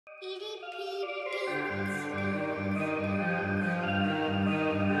UP-EDP Beats.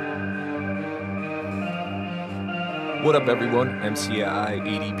 What up, everyone? MCI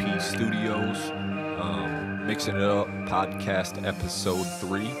EDP Studios, Mixing It Up podcast episode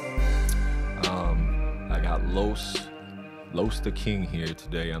 3. I got Los the King here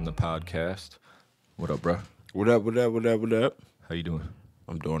today on the podcast. What up, bro? What up? How you doing?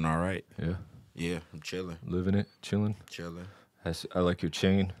 I'm doing all right. Yeah, Yeah, I'm chilling. living it, chilling. I like your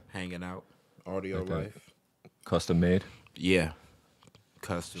chain, Hanging out. Audio Like that. life. custom made. Yeah.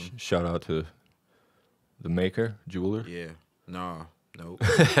 Custom. Shout out to the maker, jeweler. Yeah. Nah. Nope.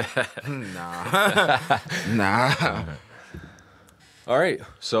 Nah. All right.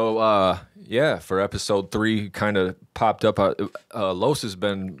 So, for episode 3, kind of popped up. Los has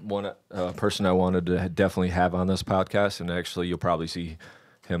been one person I wanted to definitely have on this podcast, and actually, you'll probably see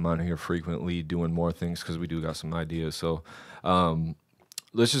him on here frequently doing more things because we do got some ideas. So,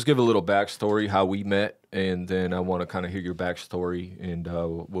 let's just give a little backstory how we met, and then I want to kind of hear your backstory, and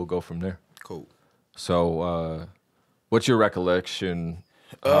we'll go from there. Cool. So, what's your recollection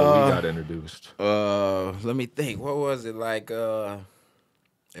how we got introduced? Let me think. What was it like? I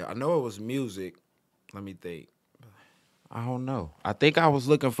know it was music. Let me think. I don't know. I think I was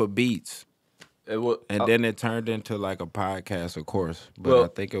looking for beats. And then it turned into like a podcast, of course. But Well- I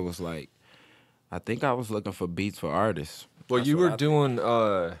think it was like, I think I was looking for beats for artists. Well, That's you what were I think. doing.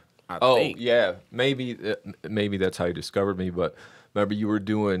 I think. Yeah, maybe that's how you discovered me. But remember, you were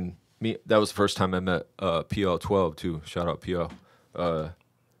doing me. That was the first time I met PL12 too. Shout out PL.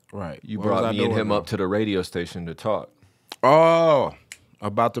 Right. You What was I brought me and doing him though? up to the radio station to talk. Oh,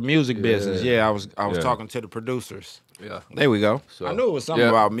 about the music business. Yeah. Yeah, I was Yeah. talking to the producers. Yeah. There we go. So- I knew it was something Yeah.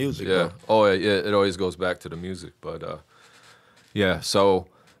 about music. Yeah. Though. Oh, yeah. It always goes back to the music. But yeah. So,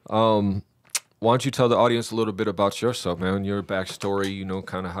 why don't you tell the audience a little bit about yourself, man? Your backstory. You know,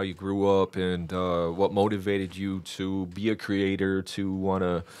 kind of how you grew up and what motivated you to be a creator, to want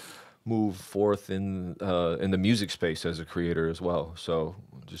to move forth in the music space as a creator as well. So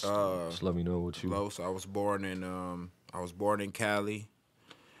just let me know what you. Los, I was born in Cali,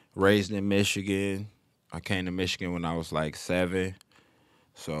 raised in Michigan. I came to Michigan when I was like 7.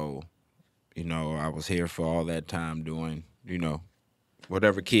 So, I was here for all that time doing,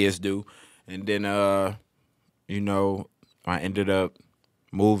 whatever kids do. And then, I ended up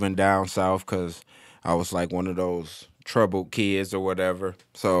moving down south because I was like one of those troubled kids or whatever.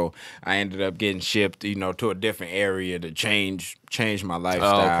 So I ended up getting shipped, to a different area to change my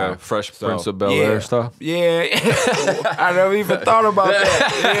lifestyle. Oh, okay. Fresh So, Prince of Bel-Air stuff? Yeah. I never even thought about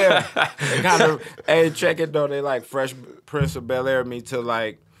that. Yeah. They kind of, hey, check it though. They like Fresh Prince of Bel-Air me to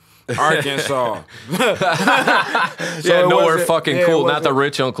like Arkansas. Yeah, it nowhere wasn't- fucking yeah, it cool. Not wasn't- the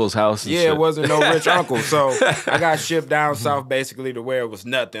rich uncle's house. And Yeah, shit. it wasn't no rich uncle. So I got shipped down south basically to where it was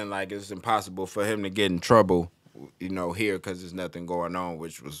nothing. Like it's impossible for him to get in trouble, here because there's nothing going on,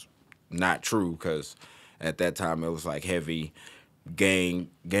 which was not true because at that time it was like heavy gang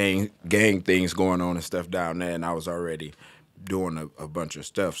things going on and stuff down there, and I was already doing a bunch of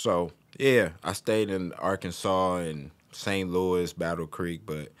stuff. So yeah, I stayed in Arkansas and St. Louis, Battle Creek,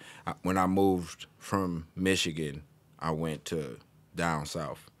 but when I moved from Michigan, I went to down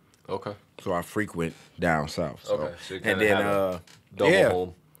south. Okay. So I frequent down south. So. Okay, so you and kinda then have a double yeah.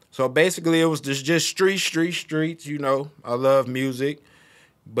 home. So basically, it was just streets. I love music,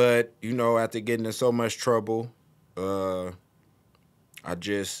 but after getting in so much trouble, I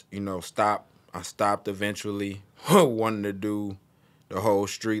just stopped. I stopped eventually wanting to do the whole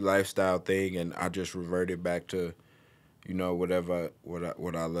street lifestyle thing, and I just reverted back to what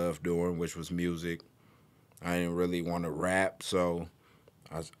I love doing, which was music. I didn't really want to rap, so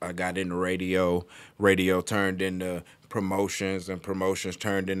I got into radio. Radio turned into promotions, and promotions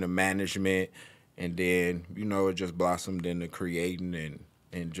turned into management, and then it just blossomed into creating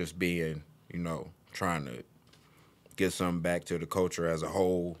and just being trying to get something back to the culture as a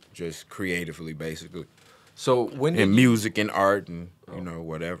whole, just creatively, basically, So when did and you, music and art and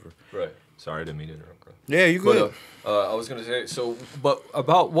whatever. right? Sorry, I didn't mean to interrupt. Bro. Yeah, you good. But I was gonna say, so, but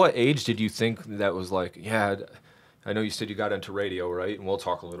about what age did you think that was like? Yeah, I know you said you got into radio, right? And we'll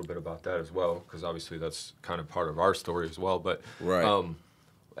talk a little bit about that as well, because obviously that's kind of part of our story as well. But Right.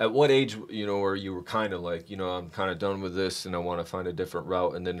 At what age, where you were kind of like, I'm kind of done with this and I want to find a different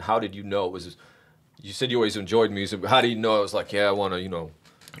route? And then how did you know it was? You said you always enjoyed music, but how do you know it was like, yeah, I want to, do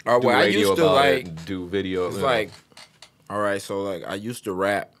well, I radio used to about it like. and do video? It's like, all right, so like I used to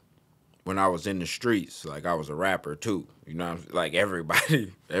rap when I was in the streets. Like I was a rapper too. Like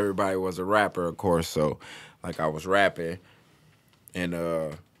everybody was a rapper, of course. So like I was rapping, and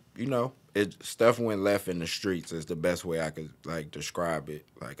stuff went left in the streets is the best way I could like describe it.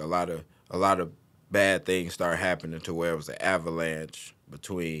 Like a lot of bad things started happening to where it was an avalanche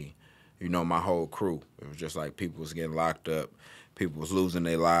between, my whole crew. It was just like people was getting locked up, people was losing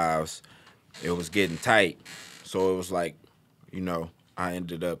their lives. It was getting tight. So it was like, I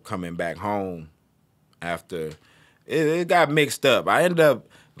ended up coming back home after it got mixed up. I ended up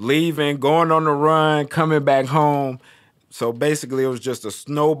leaving, going on the run, coming back home. So basically, it was just a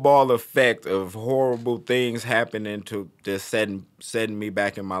snowball effect of horrible things happening to just setting me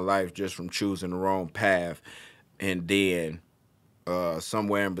back in my life just from choosing the wrong path. And then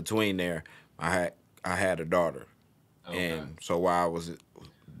somewhere in between there, I had a daughter. Okay. And so while I was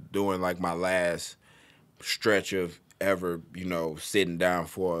doing like my last stretch of ever, sitting down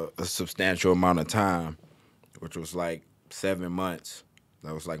for a substantial amount of time, which was like 7 months.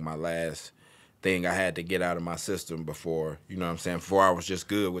 That was like my last thing I had to get out of my system before, before I was just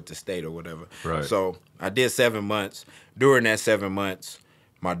good with the state or whatever. Right. So I did 7 months. During that 7 months,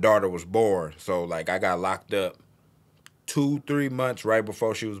 my daughter was born. So like I got locked up 2-3 months right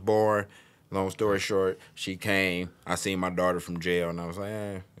before she was born. Long story short, she came. I seen my daughter from jail, and I was like,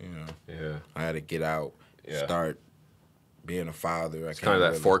 Yeah. I had to get out, start being a father. It's kind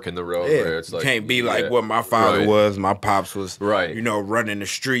of that fork in the road where it's like, can't be like what my father was. My pops was, right. Running the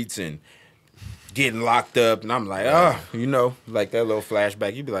streets and getting locked up, and I'm like, like that little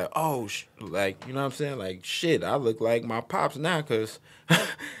flashback. You'd be like, like, you know what I'm saying? Like, shit, I look like my pops now, because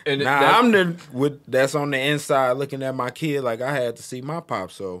now I'm that's on the inside looking at my kid like I had to see my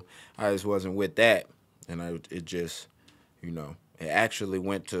pops, so I just wasn't with that. And it just, it actually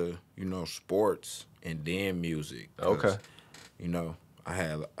went to, sports and then music. Okay. I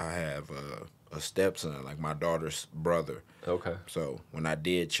have a stepson, like my daughter's brother. Okay. So when I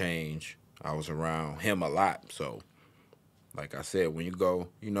did change, I was around him a lot. So, like I said, when you go,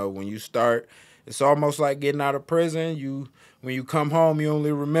 when you start, it's almost like getting out of prison. When you come home, you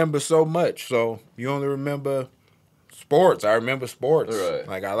only remember so much. So you only remember sports. I remember sports. Right.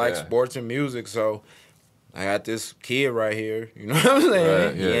 Like I like sports and music. So I got this kid right here. You know what I'm saying?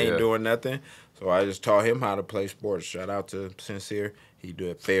 Right. He ain't doing nothing. So I just taught him how to play sports. Shout out to Sincere. He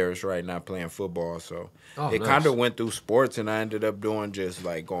do at Ferris right now playing football. So it kind of went through sports, and I ended up doing just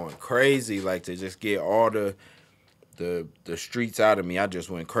like going crazy, like to just get all the streets out of me. I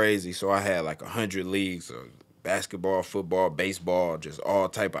just went crazy. So I had like 100 leagues of basketball, football, baseball, just all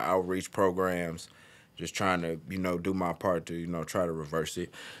type of outreach programs. Just trying to, do my part to, try to reverse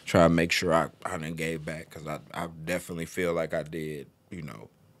it. Try to make sure I done gave back, because I definitely feel like I did,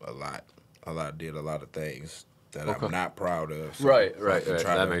 a lot. Did a lot of things that I'm not proud of. So right.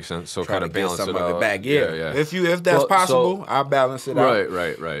 That makes sense. So kind of balance some it of out. it back. Yeah. If that's possible, I'll balance it out.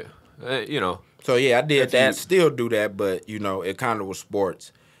 Right. So yeah, I did that. Still do that, but it kind of was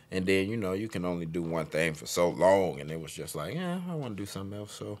sports. And then you can only do one thing for so long, and it was just like, I want to do something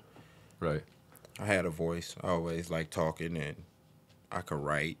else. So right. I had a voice. I always liked talking, and I could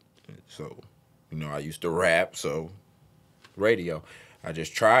write. So I used to rap. So radio. I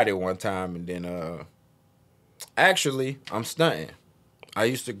just tried it one time, and then actually, I'm stunting. I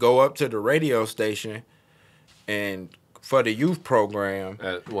used to go up to the radio station and for the youth program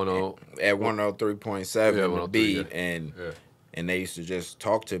at 103.7 the beat, and they used to just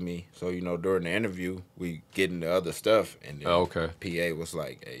talk to me. So during the interview, we get into other stuff, and then PA was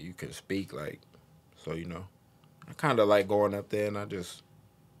like, "Hey, you can speak," like, so I kind of like going up there, and I just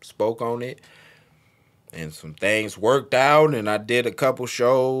spoke on it. And some things worked out, and I did a couple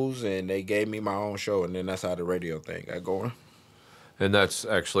shows, and they gave me my own show, and then that's how the radio thing got going. And that's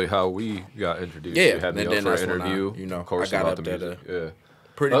actually how we got introduced. Yeah, we had me and then for that's an interview. when of course, I got about up the there. music.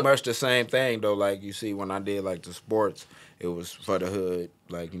 Pretty much the same thing, though. Like, you see, when I did, like, the sports, it was for the hood.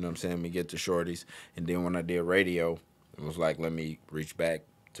 Like, me get the shorties. And then when I did radio, it was like, let me reach back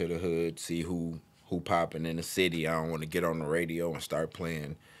to the hood, see who popping in the city. I don't want to get on the radio and start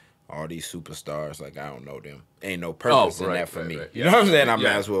playing all these superstars. Like, I don't know them. Ain't no purpose in that for me. Right. You know what I'm saying? I might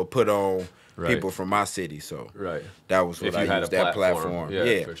as well put on people from my city. So that was what I used, that platform.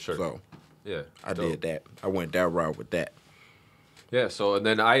 Yeah, for sure. So I dope. did that. I went that route with that. Yeah, so and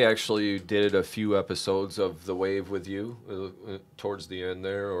then I actually did a few episodes of The Wave with you towards the end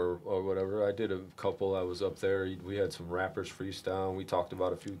there or whatever. I did a couple. I was up there. We had some rappers freestyle, and we talked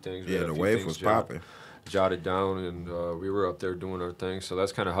about a few things. Yeah, The Wave was popping. Jotted down, and we were up there doing our thing. So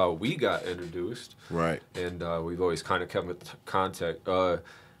that's kind of how we got introduced. Right. And we've always kind of kept in contact.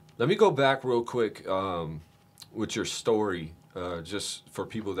 Let me go back real quick with your story, just for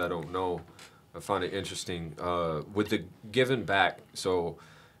people that don't know. I find it interesting with the giving back. So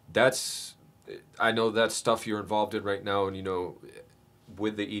I know that's stuff you're involved in right now, and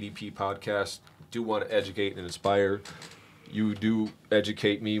with the EDP podcast, do want to educate and inspire. You do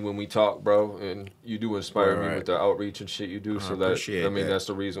educate me when we talk, bro, and you do inspire me with the outreach and shit you do. So that's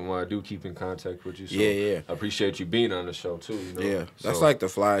the reason why I do keep in contact with you. So I appreciate you being on the show too. You know? Yeah, that's like the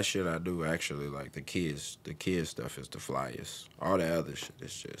flyest shit I do. Actually, like the kids stuff is the flyest. All the other shit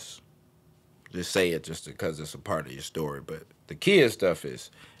is just say it just because it's a part of your story. But the kids stuff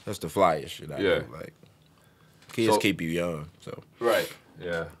that's the flyest shit I do. Like kids keep you young. So right,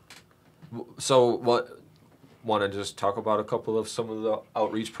 yeah. So what? Want to just talk about some of the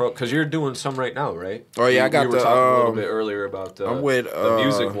outreach because you're doing some right now, right? Oh yeah, I got we were talking a little bit earlier about I'm with the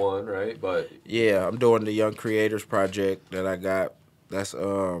music one, right? But yeah, I'm doing the Young Creators Project that I got. That's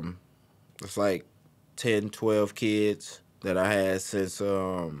it's like 10, 12 kids that I had since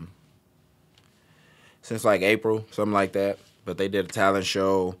like April, something like that. But they did a talent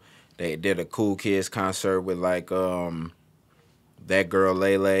show. They did a Cool Kids concert with like that girl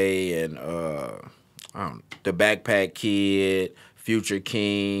Lele and the Backpack Kid, Future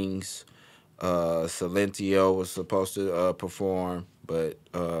Kings, Silentio was supposed to perform, but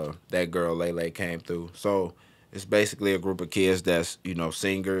that girl Lele came through. So it's basically a group of kids that's,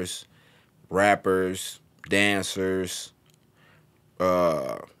 singers, rappers, dancers.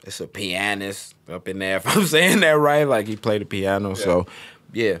 It's a pianist up in there, if I'm saying that right. Like he played the piano. Yeah. So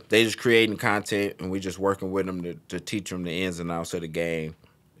yeah, they just creating content and we just working with them to teach them the ins and outs of the game,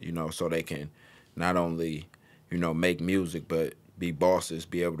 so they can not only, make music, but be bosses,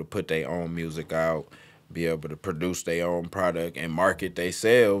 be able to put their own music out, be able to produce their own product and market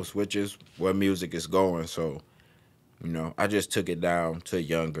themselves, which is where music is going. So, I just took it down to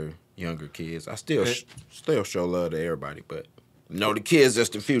younger kids. I still show love to everybody, but the kids is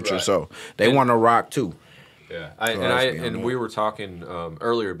the future, right. So they want to rock too. Yeah, and we were talking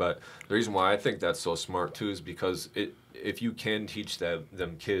earlier, but the reason why I think that's so smart too is because if you can teach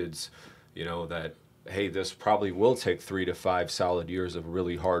them kids, that, hey, this probably will take 3 to 5 solid years of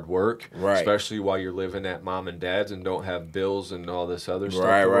really hard work, right? Especially while you're living at mom and dad's and don't have bills and all this other stuff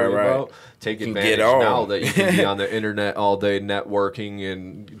to worry about. Take advantage now that you can be on the internet all day networking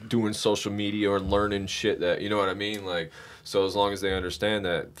and doing social media and learning shit that, you know what I mean? Like, so as long as they understand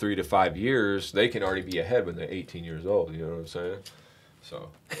that 3 to 5 years, they can already be ahead when they're 18 years old. You know what I'm saying? So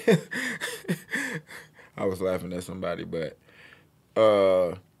I was laughing at somebody, but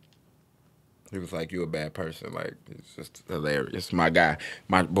he was like, "You a bad person." Like, it's just hilarious. My guy,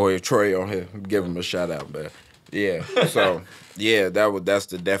 my boy Troy on here. Give him a shout out, but yeah. So yeah, that's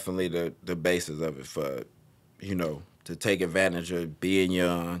definitely the basis of it for, to take advantage of being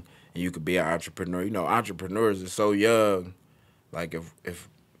young and you could be an entrepreneur. Entrepreneurs are so young. Like if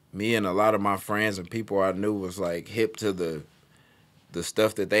me and a lot of my friends and people I knew was like hip to the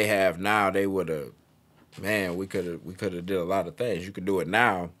stuff that they have now, they would have. Man, we could have did a lot of things. You could do it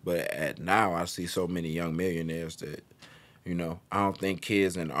now, but now I see so many young millionaires that, I don't think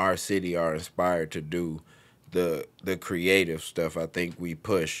kids in our city are inspired to do the creative stuff. I think we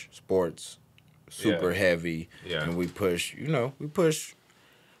push sports super heavy, and we push.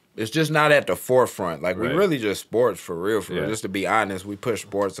 It's just not at the forefront. Like we really just sports for real. Just to be honest, we push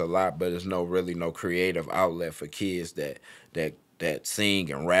sports a lot, but there's no creative outlet for kids that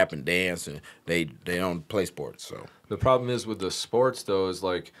sing and rap and dance, and they don't play sports. So the problem is with the sports though is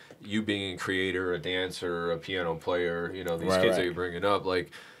like you being a creator, a dancer, a piano player. These kids that you're bringing up,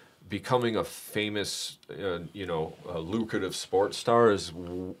 like becoming a famous, a lucrative sports star is,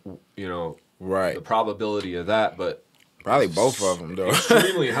 the probability of that, but probably both of them though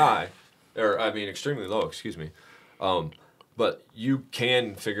extremely high, extremely low. Excuse me. But you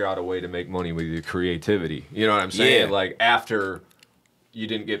can figure out a way to make money with your creativity. You know what I'm saying? Yeah. Like after you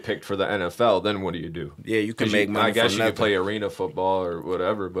didn't get picked for the NFL, then what do you do? Yeah, you can make money. I guess you could play arena football or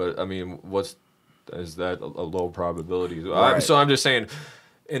whatever, but is that a low probability? Right. So I'm just saying,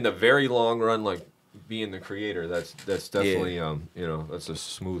 in the very long run, like being the creator, that's definitely that's a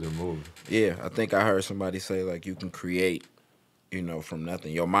smoother move. Yeah, I think I heard somebody say like you can create, from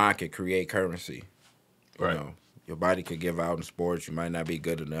nothing. Your mind can create currency. Right. Your body could give out in sports. You might not be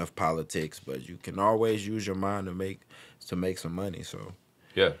good enough politics, but you can always use your mind to make some money. So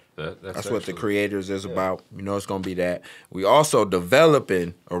yeah, that's what the creators is about. It's gonna be that. We also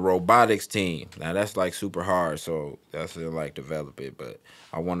developing a robotics team. Now that's like super hard, so that's like develop it. But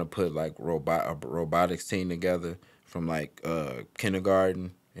I want to put like a robotics team together from like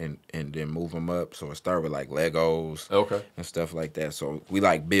kindergarten and then move them up. So it start with like Legos, and stuff like that. So we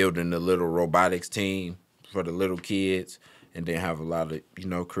like building the little robotics team for the little kids, and then have a lot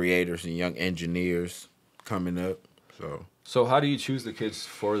of creators and young engineers coming up. So how do you choose the kids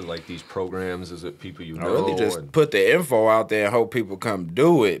for like these programs? Is it people you know? I really just put the info out there and hope people come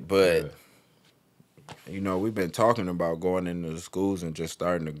do it. But you know, we've been talking about going into the schools and just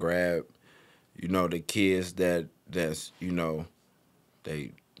starting to grab, you know, the kids that's you know,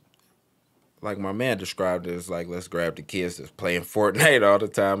 they like my man described it as like, let's grab the kids that's playing Fortnite all the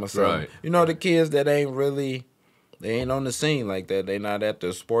time or something. Right. You know, the kids that they ain't on the scene like that. They not at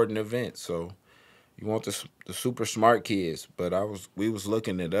the sporting events. So you want the super smart kids. But we was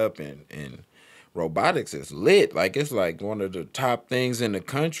looking it up and robotics is lit. Like it's like one of the top things in the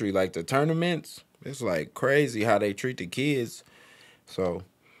country. Like the tournaments, it's like crazy how they treat the kids. So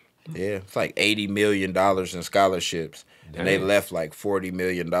yeah, it's like $80 million in scholarships. Dang. And they left like $40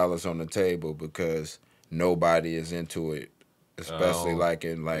 million on the table because nobody is into it. Especially like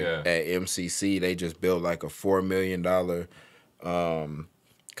at MCC, they just built like a $4 million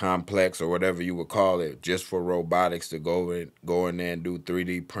complex or whatever you would call it, just for robotics to go in there and do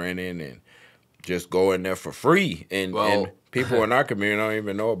 3D printing and just go in there for free. And people in our community don't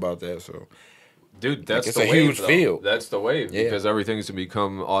even know about that. So, dude, that's it's the a wave, huge field. That's the wave because everything's to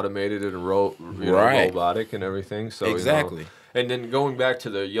become automated and robotic and everything. So exactly. You know, and then going back to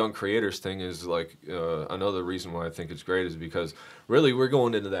the young creators thing is like another reason why I think it's great is because really we're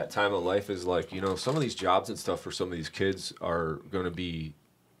going into that time of life is like, you know, some of these jobs and stuff for some of these kids are going to be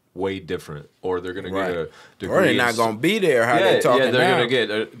way different, or they're going to get a degree. Or they're not going to be there how they talking now.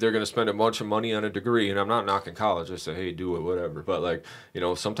 They're going to spend a bunch of money on a degree, and I'm not knocking college. I say, hey, do it, whatever. But like, you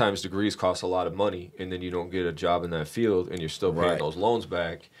know, sometimes degrees cost a lot of money, and then you don't get a job in that field, and you're still paying those loans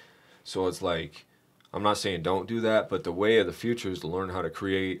back. So it's like, I'm not saying don't do that, but the way of the future is to learn how to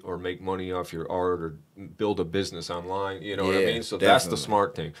create or make money off your art or build a business online. You know what I mean? So that's the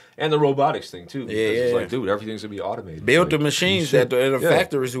smart thing. And the robotics thing, too. Because it's like, dude, everything's going to be automated. Build the machines that the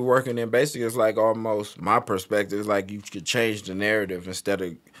factories we're working in. Basically, it's like almost, my perspective is like you could change the narrative instead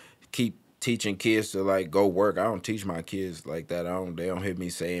of keep teaching kids to like go work. I don't teach my kids like that. They don't hear me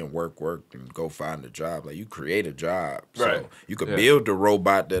saying work, and go find a job. Like you create a job. So you could build the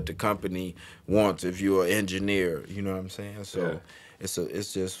robot that the company wants if you're an engineer. You know what I'm saying? So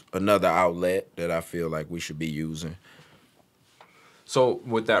it's just another outlet that I feel like we should be using. So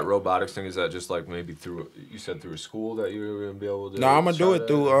with that robotics thing, is that just like maybe through a school that you're gonna be able to? No, I'm gonna do it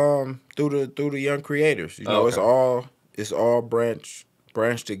through the young creators. You know, it's all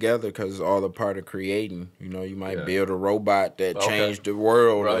branched together because it's all a part of creating. You know, you might build a robot that changed the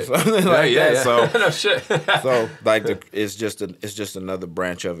world or something like that. So no shit. So like it's just another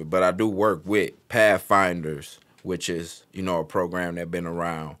branch of it. But I do work with Pathfinders, which is, you know, a program that's been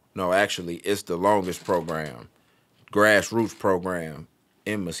around. No, actually, it's the longest program, grassroots program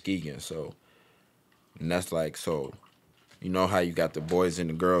in Muskegon. So, and that's like, so, you know how you got the Boys and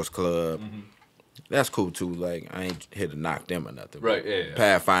the Girls Club. Mm-hmm. That's cool too. Like I ain't here to knock them or nothing. Right. Yeah.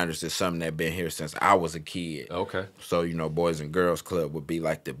 Pathfinders is something that been here since I was a kid. Okay. So you know, Boys and Girls Club would be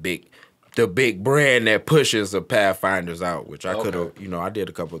like the big brand that pushes the Pathfinders out. Which I could have, you know, I did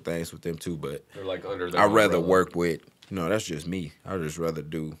a couple of things with them too, but they're like under. I'd rather work with. You know, that's just me. I'd just rather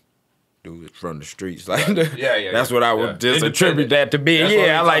do it from the streets. Like that's what I would just attribute that to being.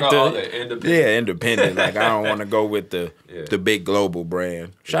 Yeah, I like independent. Like I don't want to go with the big global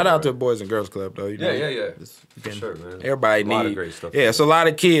brand. Shout out to the Boys and Girls Club though. You know, For sure, man. Everybody needs. A lot of great stuff. Yeah, it's a lot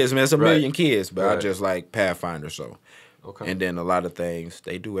of kids, man. It's a million kids, but I just like Pathfinder. So, and then a lot of things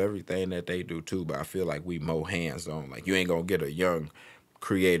they do everything that they do too. But I feel like we more hands on. Like you ain't gonna get a young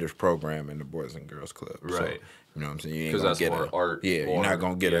creators program in the Boys and Girls Club. Right. So, you know what I'm saying? You ain't gonna get art. Yeah, you're not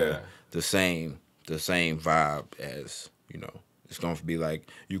gonna get the same vibe as, you know, it's gonna be like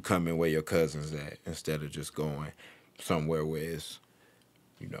you come in where your cousins at instead of just going somewhere where it's,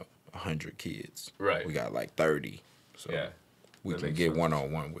 you know, 100 kids. Right. We got like 30, so we can get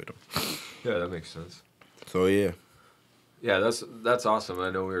one-on-one with them. Yeah, that makes sense. So yeah. Yeah, that's awesome. I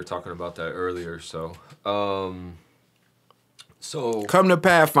know we were talking about that earlier. So, come to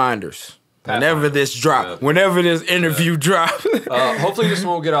Pathfinders. Whenever this drop, whenever this interview drop. Hopefully this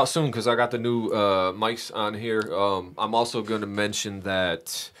one will get out soon because I got the new mics on here. I'm also going to mention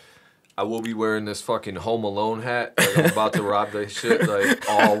that I will be wearing this fucking Home Alone hat. Like I'm about to rob that shit like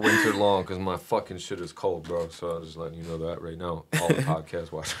all winter long because my fucking shit is cold, bro. So I'm just letting you know that right now. All the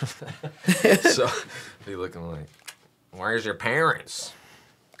podcast watchers. So be looking like, where's your parents?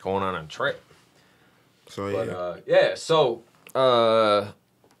 Going on a trip. So So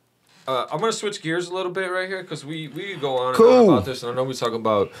I'm gonna switch gears a little bit right here because we go on and on about this, and I know we talk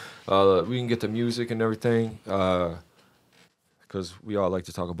about we can get the music and everything because we all like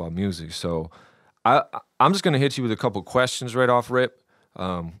to talk about music. So I'm just gonna hit you with a couple questions right off rip.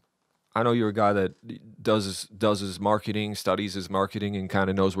 I know you're a guy that does his marketing, studies his marketing, and kind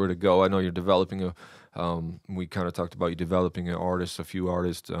of knows where to go. I know you're developing a. We kind of talked about you developing an artist, a few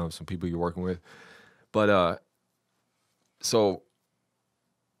artists, some people you're working with, but so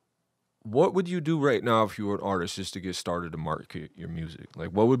what would you do right now if you were an artist just to get started to market your music? Like,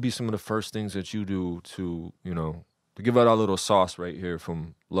 what would be some of the first things that you do to, to give out our little sauce right here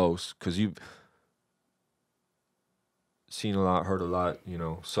from Los? Because you've seen a lot, heard a lot,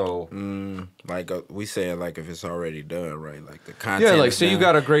 so. Like we saying, like if it's already done, right? Like the content. Yeah, like is say you done.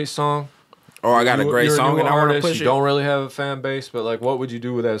 got a great song. Oh, I got a great You're song new and I want to artist, push you it. don't really have a fan base, but like, what would you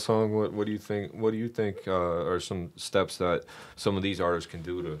do with that song? What do you think? What do you think are some steps that some of these artists can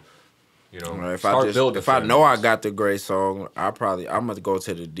do to, Right, start building? If I know I got the great song, I'm gonna go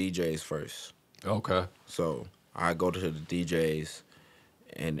to the DJs first. Okay. So I go to the DJs,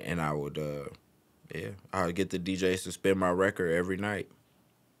 and I would I would get the DJs to spin my record every night.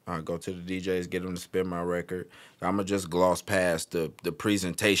 I go to the DJs, get them to spin my record. I'm gonna just gloss past the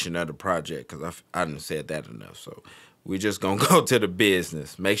presentation of the project because I didn't said that enough. So we just gonna go to the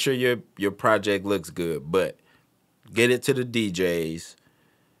business. Make sure your project looks good, but get it to the DJs,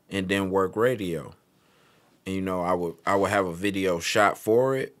 and then work radio. And I would have a video shot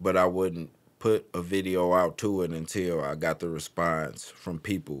for it, but I wouldn't put a video out to it until I got the response from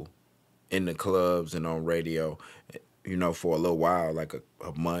people in the clubs and on radio. For a little while, like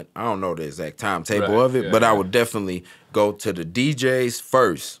a month. I don't know the exact timetable of it, but I would definitely go to the DJs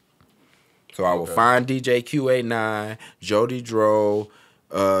first. So I would find DJ Q89, Jody Dro,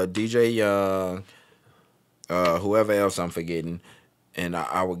 DJ Young, whoever else I'm forgetting, and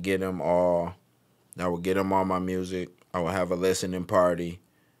I would get them all. I would get them all my music. I would have a listening party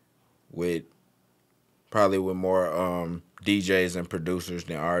with probably with more DJs and producers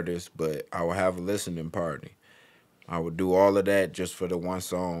than artists, but I would have a listening party. I would do all of that just for the one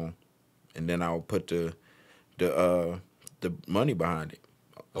song, and then I would put the money behind it.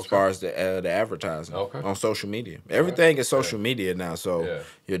 As far as the advertising on social media, everything is social media now. So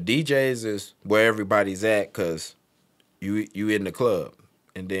your DJs is where everybody's at because you in the club,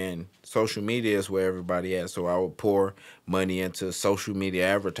 and then social media is where everybody at. So I would pour money into social media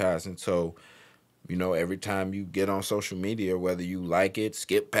advertising. So every time you get on social media, whether you like it,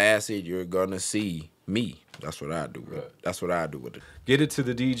 skip past it, you're gonna see me. That's what I do. That's what I do with it. Get it to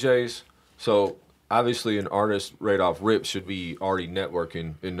the DJs. So obviously, an artist right off rip should be already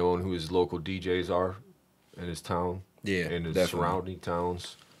networking and knowing who his local DJs are in his town, in his surrounding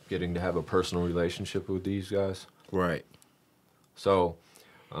towns. Getting to have a personal relationship with these guys. Right. So,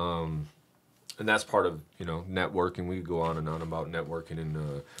 and that's part of networking. We could go on and on about networking and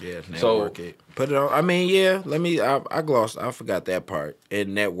network it. Put it on. I mean, let me. I glossed. I forgot that part.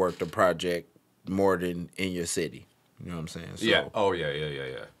 And network the project more than in your city. You know what I'm saying? So yeah. Oh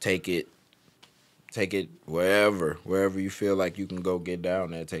yeah. Take it wherever you feel like you can go get down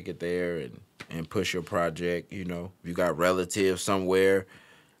there. Take it there and push your project. If you got relatives somewhere,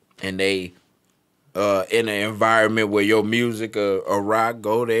 and they in an environment where your music a rock,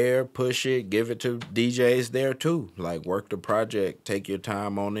 go there, push it, give it to DJs there too. Like work the project, take your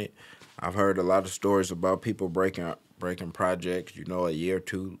time on it. I've heard a lot of stories about people breaking projects, a year,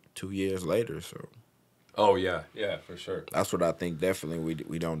 2 years later. So. Oh yeah, for sure. That's what I think definitely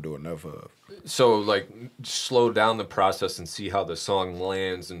we don't do enough of. So like slow down the process and see how the song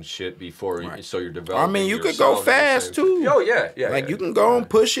lands and shit before so you're developing. I mean, you could go fast too. Oh yeah. Like you can go and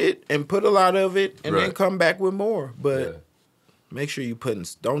push it and put a lot of it and then come back with more. But make sure you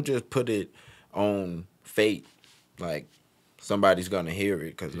don't just put it on fate. Like somebody's gonna hear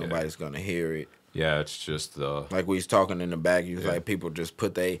it because nobody's gonna hear it. Yeah, it's just like we was talking in the back. You was like people just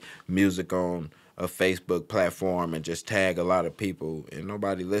put their music on a Facebook platform and just tag a lot of people and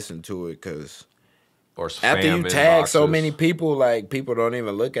nobody listen to it because after you tag so many people, like people don't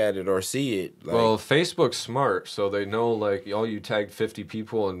even look at it or see it. Like, well, Facebook's smart, so they know like you tagged 50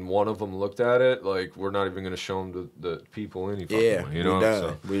 people and one of them looked at it. Like we're not even gonna show them to the people any fucking way. You know,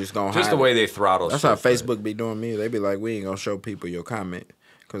 so we just gonna just the way they throttle. That's how Facebook be doing me. They be like, we ain't gonna show people your comment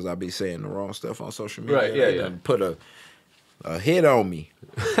because I be saying the wrong stuff on social media. Right? They put a hit on me.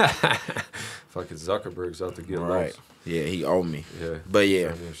 Fucking Zuckerberg's out to get right. Yeah, he owe me. Yeah, but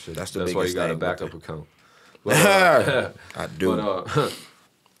that's the biggest thing. That's why you got a backup account. But, I do.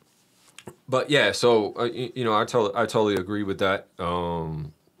 But yeah, so I totally agree with that.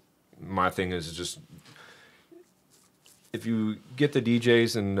 My thing is just if you get the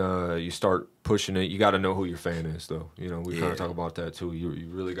DJs and you start pushing it, you got to know who your fan is, though. We kind of talk about that too. You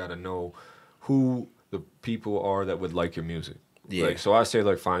really got to know who the people are that would like your music. Yeah. So I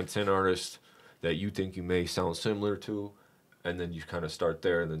say find 10 artists that you think you may sound similar to, and then you kind of start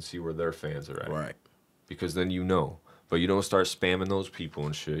there and then see where their fans are at. Right. Because then you know. But you don't start spamming those people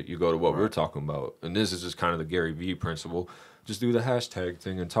and shit. You go to what we're talking about. And this is just kind of the Gary Vee principle. Just do the hashtag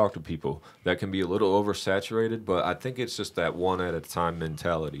thing and talk to people. That can be a little oversaturated, but I think it's just that one at a time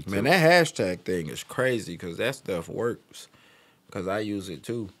mentality. Too. Man, that hashtag thing is crazy because that stuff works. Because I use it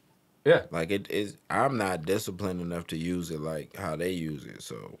too. Yeah. Like it is. I'm not disciplined enough to use it like how they use it.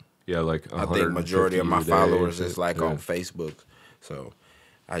 So yeah, like I think majority of my 150 a day followers and is shit. like on Facebook. So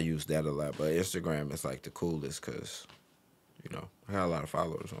I use that a lot. But Instagram is like the coolest because, you know, I got a lot of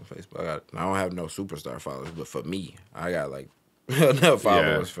followers on Facebook. I don't have no superstar followers, but for me, I got like enough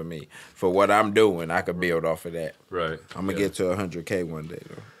followers for me. For what I'm doing, I could build off of that. Right. I'm going to get to 100K one day,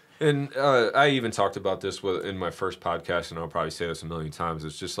 though. And I even talked about this in my first podcast, and I'll probably say this a million times.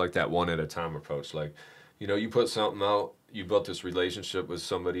 It's just like that one at a time approach. Like, you know, you put something out, you built this relationship with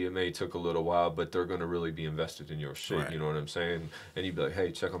somebody. It may took a little while, but they're going to really be invested in your shit. Right. You know what I'm saying? And you'd be like,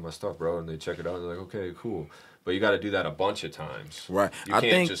 hey, check out my stuff, bro. And they check it out. And they're like, okay, cool. But you got to do that a bunch of times. Right. You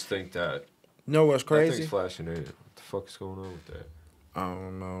can't just think that. You know what's That crazy? thing's flashing in. What the fuck is going on with that? I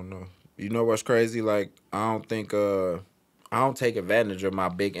don't know. You know what's crazy? Like, I don't take advantage of my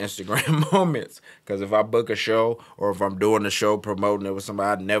big Instagram moments. Because if I book a show or if I'm doing a show promoting it with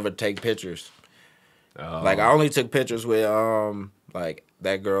somebody, I never take pictures. Like, I only took pictures with, like,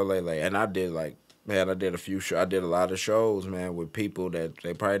 that girl, Lele. And I did, like, man, I did a lot of shows, man, with people that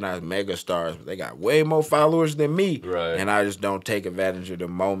they probably not mega stars, but they got way more followers than me. Right. And I just don't take advantage of the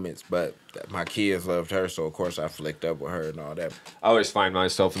moments. But my kids loved her, so of course I flicked up with her and all that. I always find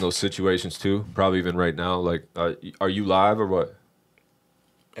myself in those situations too. Probably even right now. Like, are you live or what?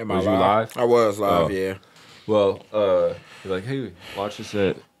 Was you live? I was live, Oh. yeah. Well, you're like, hey, watch this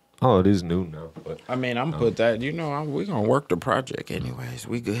at. Oh, it is noon now. But I mean, I'm put that. You know, we gonna work the project anyways.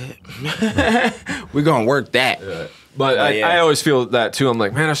 We good. We gonna work that. yeah. But I always feel that too. I'm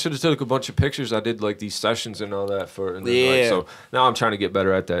like, man, I should have took a bunch of pictures. I did like these sessions and all that for. And then, like, so now I'm trying to get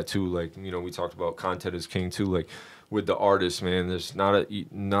better at that too. Like, you know, we talked about content is king too. Like with the artists, man, there's not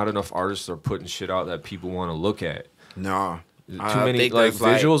enough artists are putting shit out that people want to look at. No. Too many like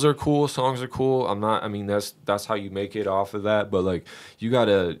visuals are cool, songs are cool. I mean that's how you make it off of that. But like you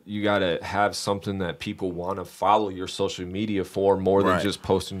gotta have something that people want to follow your social media for more than just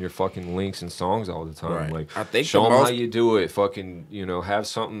posting your fucking links and songs all the time. Right. Like I think show them how you do it. Fucking have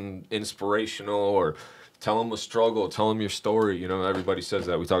something inspirational or tell them a struggle. Tell them your story. You know everybody says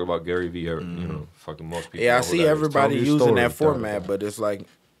that. We talk about Gary Vee. You know fucking most people. Yeah, I know see that. everybody Tell 'em your using story. that format, but it's like,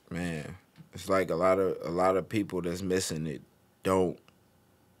 man, it's like a lot of people that's missing it don't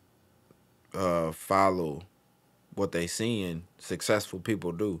follow what they seeing successful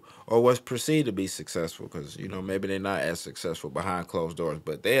people do or what's perceived to be successful, because maybe they're not as successful behind closed doors,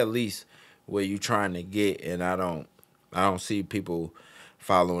 but they at least where you trying to get. And I don't see people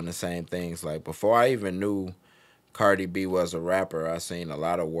following the same things. Like before I even knew Cardi B was a rapper, I seen a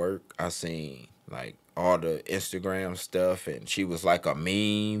lot of work. I seen like all the Instagram stuff, and she was like a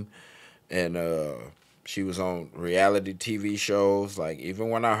meme, and she was on reality TV shows. Like, even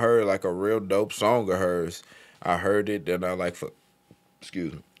when I heard, like, a real dope song of hers, I heard it, then I,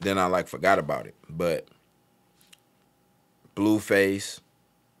 forgot about it. But Blueface,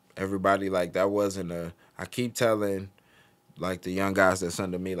 everybody, like, that wasn't I keep telling, like, the young guys that's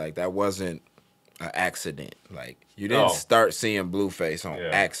under me, like, that wasn't an accident. Like, you didn't start seeing Blueface on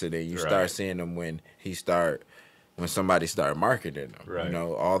accident. You start seeing him when somebody started marketing him. Right.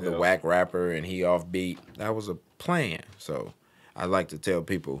 All the whack rapper and he offbeat, that was a plan. So I like to tell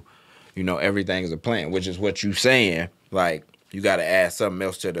people, everything's a plan, which is what you saying. Like, you got to add something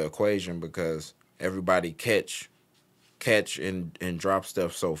else to the equation, because everybody catch and drop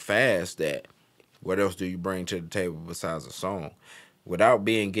stuff so fast that what else do you bring to the table besides a song? Without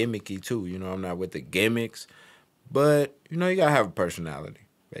being gimmicky too. I'm not with the gimmicks, but you got to have a personality.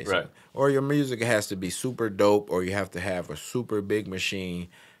 Basically. Right. Or your music has to be super dope, or you have to have a super big machine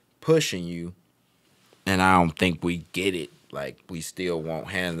pushing you. And I don't think we get it. Like, we still want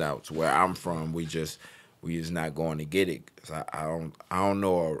handouts. Where I'm from, we just not going to get it. 'Cause I don't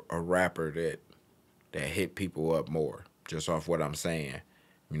know a rapper that hit people up more just off what I'm saying.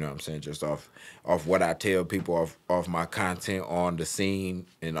 You know what I'm saying? Just off what I tell people, off my content on the scene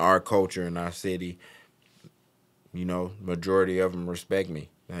in our culture in our city. Majority of them respect me.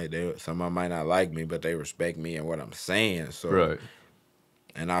 Some of them might not like me, but they respect me and what I'm saying. So, Right.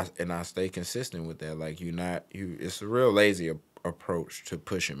 And I stay consistent with that. Like, it's a real lazy approach to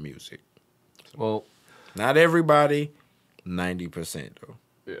pushing music. Well, not everybody, 90% though.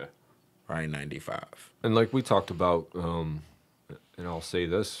 Yeah. Probably 95. And like we talked about, and I'll say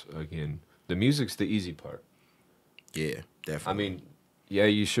this again, the music's the easy part. Yeah. Definitely. I mean, yeah,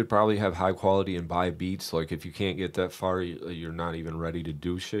 you should probably have high quality and buy beats. Like if you can't get that far, you're not even ready to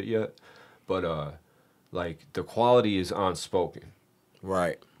do shit yet. But like the quality is unspoken.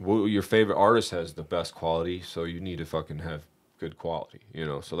 right. Well, your favorite artist has the best quality, so you need to fucking have good quality, you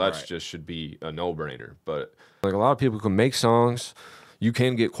know. So that's Right. just should be a no-brainer. But like a lot of people can make songs, you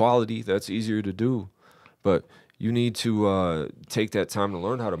can get quality. That's easier to do, but you need to take that time to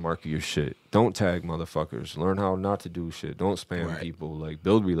learn how to market your shit. Don't tag motherfuckers. Learn how not to do shit. Don't spam Right. people. Like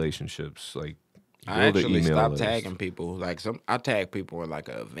build relationships. Like I build an actually email stopped list. tagging people. Like I tag people in like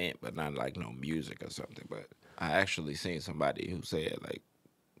an event, but not like no music or something. But I actually seen somebody who said like,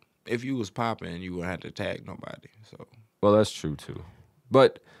 if you was popping, you wouldn't have to tag nobody. So Well, that's true too.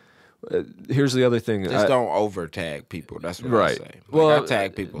 But here's the other thing. just don't over tag people. That's what I Right. say. Like, Well, I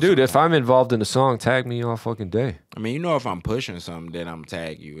tag people. dude, if sometimes. I'm involved in a song, tag me all fucking day. I mean, you know, if I'm pushing something, then I'm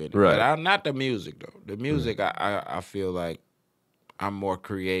tag you in it. Right. But not the music though. The music, I feel like I'm more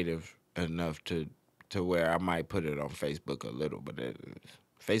creative enough to where I might put it on Facebook a little, but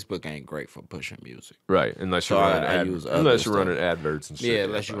Facebook ain't great for pushing music. Right, unless you're So running I use other unless you're stuff. running adverts and shit. Yeah,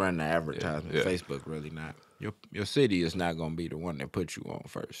 unless you run the advertisement. Yeah. Facebook really not. Your city is not gonna be the one that puts you on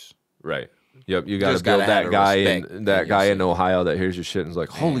first. Right. Yep, you got to Just build gotta have that the guy respect in that in guy your in city. Ohio that hears your shit and is like,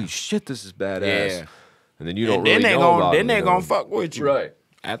 "Holy shit, this is badass." Yeah. And then you don't And really then they know gonna about then him, they you gonna know? fuck with you. Right.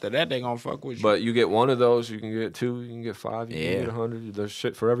 After that, they gonna fuck with you. But you get one of those, you can get two, you can get five, you Yeah. can get 100. There's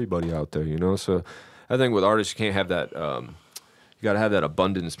shit for everybody out there, you know. So I think with artists, you can't have that. You got to have that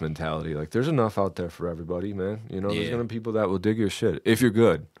abundance mentality. Like, there's enough out there for everybody, man. You know, there's Yeah. gonna be people that will dig your shit if you're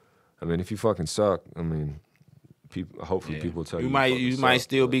good. I mean, if you fucking suck, I mean, people. Hopefully, Yeah. people tell you you fucking might suck,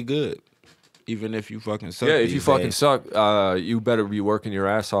 still but- be good, even if you fucking suck. Yeah, if you these fucking days. suck, you better be working your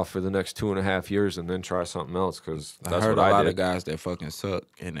ass off for the next 2.5 years and then try something else because I that's heard what a I lot did. of guys that fucking suck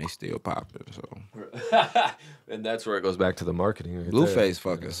and they still popping. So And that's where it goes back to the marketing. right there. Blueface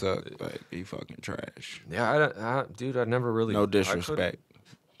fucking suck. Like he fucking trash. Yeah, dude, I never really. No I disrespect.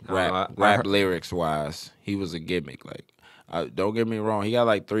 No, Rap I heard- lyrics wise, he was a gimmick. Like, don't get me wrong, he got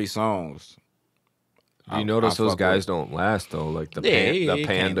like 3 songs. Do you notice I those fuck guys with- don't last though? Like the Yeah, the he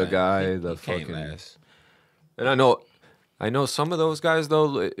panda can't guy, last. the He can't fucking. last. And I know some of those guys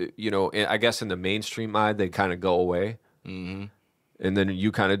though. You know, I guess in the mainstream eye, they kind of go away, Mm-hmm. and then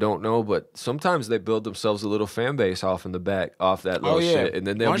you kind of don't know. But sometimes they build themselves a little fan base off in the back, off that little Oh, yeah. shit, and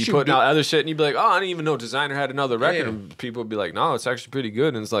then they'll Once be you putting do- out other shit, and you'd be like, "Oh, I didn't even know Designer had another record." Yeah. And people would be like, "No, it's actually pretty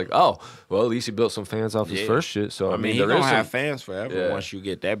good." And it's like, "Oh, well, at least he built some fans off his Yeah. first shit." So I mean, he there gonna is have some- fans forever Yeah. once you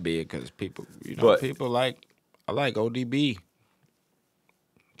get that big because people, But- people like. I like ODB.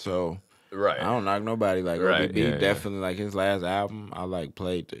 So right. I don't knock nobody like Right, ODB. yeah, yeah. Definitely like his last album. I like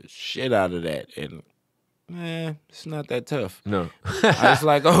played the shit out of that, and it's not that tough. No. I just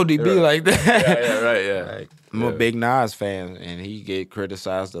like ODB Right. like that. yeah, right, yeah. Like, I'm a big Nas fan, and he get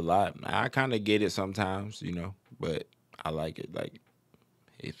criticized a lot. I kind of get it sometimes, but I like it. Like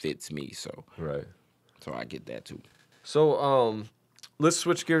it fits me, so Right. I get that too. So, let's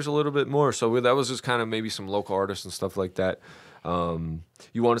switch gears a little bit more. So that was just kind of maybe some local artists and stuff like that.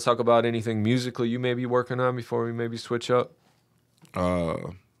 You want to talk about anything musically you may be working on before we maybe switch up?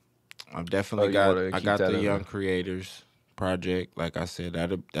 I've definitely you got wanna I keep got that the in Young there? Creators project. Like I said,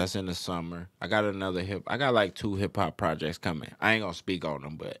 that's in the summer. I got like 2 hip hop projects coming. I ain't gonna speak on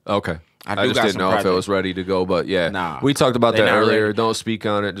them, but Okay. I I do just got didn't some know if it projects. was ready to go, but yeah. Nah, we talked about they that not earlier. ready. Don't speak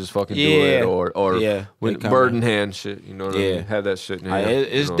on it. Just fucking do Yeah. it. Or Yeah, when they coming. bird in hand shit. You know what I Yeah. mean? Have that shit in your hand.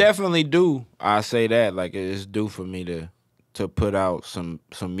 It's you know? definitely due. I say that like it's due for me to put out some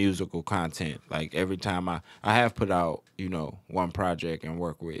musical content. Like every time I have put out one project and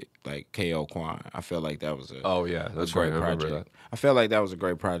work with like K.O. Kwan. I feel like that was a Oh, yeah. That's great right. I remember project. I felt like that was a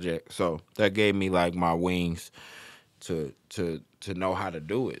great project. So that gave me like my wings to know how to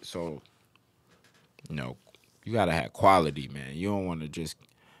do it. So you gotta have quality, man. You don't want to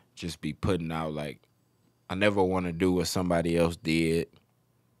just be putting out like I never want to do what somebody else did.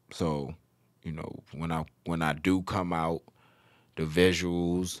 So when I do come out, the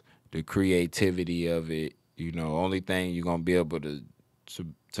visuals, the creativity of it, only thing you're gonna be able to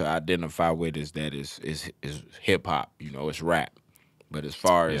identify with is that is hip hop. It's rap. But as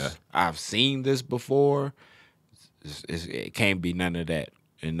far as Yeah. I've seen this before, it can't be none of that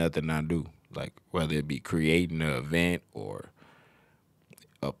and nothing I do. Like whether it be creating an event or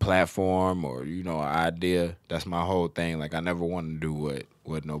a platform or an idea, that's my whole thing. Like I never want to do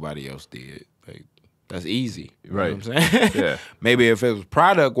what nobody else did. Like that's easy, you know Right. what I'm saying? Yeah. Maybe if it was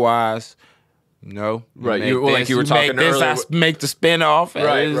product wise, Right, make you- well, like this, you were talking make this, earlier I make the spin off, and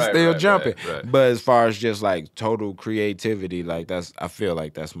Right, it's right, still right, jumping. right. But as far as just like total creativity, like I feel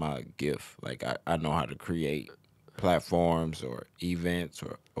like that's my gift. Like I know how to create platforms or events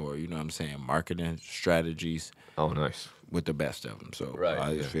or you know what I'm saying, marketing strategies Oh, nice. with the best of them. So Right,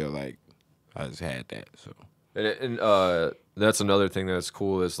 I just yeah. feel like I just had that. So And that's another thing that's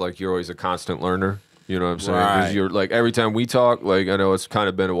cool is like you're always a constant learner. You know what I'm saying? Because Right. you're like every time we talk, like I know it's kind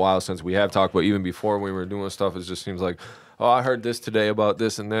of been a while since we have talked, but even before when we were doing stuff, it just seems like, oh, I heard this today about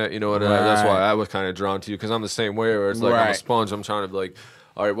this and that. You know, and that's why Right. I was kind of drawn to you because I'm the same way. Where it's like I'm a Right. sponge. I'm trying to be like,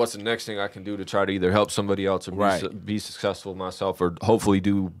 all right, what's the next thing I can do to try to either help somebody else or Right. be successful myself, or hopefully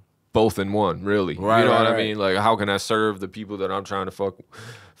do both in one. Really, Right, you know right, what I right. mean? Like, how can I serve the people that I'm trying to fucking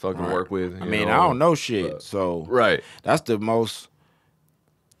Right. work with? I you mean, know? I don't know shit. So Right. that's the most,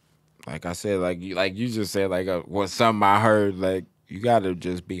 like I said, like you just said, like what something I heard, like you gotta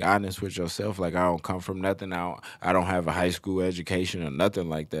just be honest with yourself. Like I don't come from nothing. I don't have a high school education or nothing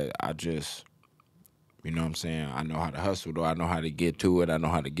like that. I just, you know what I'm saying? I know how to hustle though. I know how to get to it. I know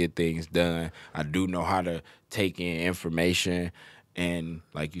how to get things done. I do know how to take in information. And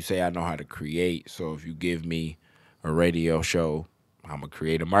like you say, I know how to create. So if you give me a radio show, I'm gonna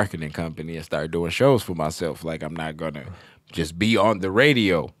create a marketing company and start doing shows for myself. Like I'm not gonna just be on the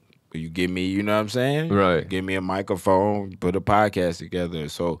radio. You give me, you know what I'm saying? Right. Give me a microphone, put a podcast together.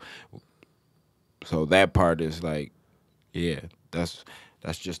 So that part is like, yeah, that's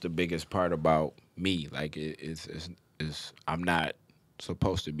just the biggest part about me. Like it's I'm not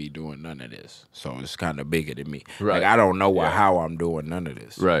supposed to be doing none of this, so it's kind of bigger than me. Right. Like I don't know Yeah. how I'm doing none of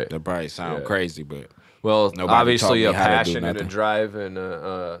this. Right. That probably sound Yeah. crazy, but Well, Nobody taught obviously me a how to do passion and a nothing. drive and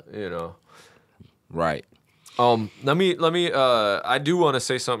you know. right. Let me I do want to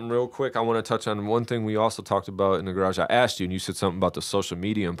say something real quick. I want to touch on one thing we also talked about in the garage. I asked you and you said something about the social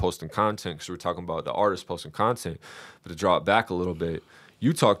media and posting content because we were talking about the artists posting content. But to draw it back a little bit,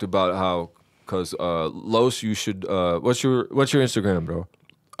 you talked about how because Los, you should what's your Instagram, bro?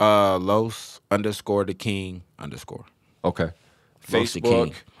 Los_the_king_. Okay. Los the Facebook.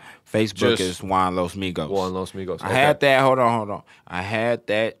 King. Facebook Just is Juan Los Migos. Juan Los Migos. I Okay. had that. Hold on. I had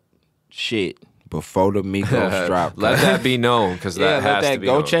that shit before the Migos dropped. Let that be known because that has to be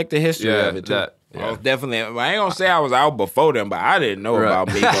go known. check the history Yeah, of it too. that- I yeah. was definitely. I ain't gonna say I was out before them, but I didn't know about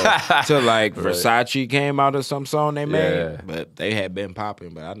Migos till like Versace came out or some song they made. Yeah. But they had been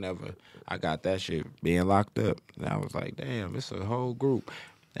popping. But I got that shit being locked up, and I was like, damn, it's a whole group.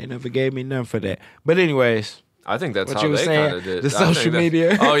 They never gave me nothing for that. But anyways, I think that's What how you were they saying, kind of did. the I think social that-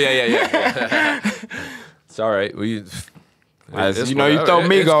 media. Oh yeah. It's all right. It's you know, you whatever. throw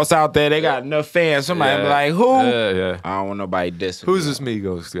Migos out there, they got enough fans. Somebody be like, who? Yeah. I don't want nobody dissing. Who's me. this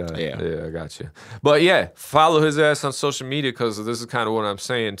Migos guy? Yeah. I got you. But yeah, follow his ass on social media because this is kind of what I'm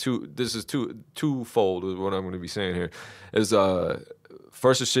saying. This is twofold is what I'm going to be saying here. Is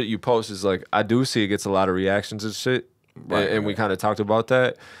first the shit you post is like I do see it gets a lot of reactions and shit. And we kind of talked about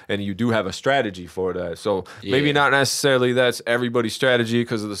that, and you do have a strategy for that. So maybe Yeah. not necessarily that's everybody's strategy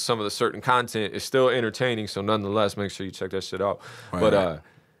because of some of the certain content is still entertaining. So nonetheless, make sure you check that shit out. Right, But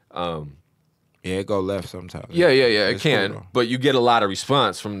Yeah, it go left sometimes. yeah, it It's cool, can. though. But you get a lot of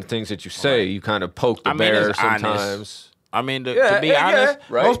response from the things that you say. You kind of poke the I mean, bear it's honest. sometimes. I mean, to Yeah, be yeah, honest,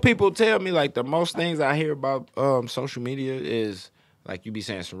 right. most people tell me like the most things I hear about social media is like you be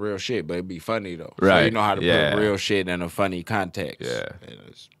saying some real shit, but it be funny though. So Right, you know how to yeah. put real shit in a funny context. Yeah. And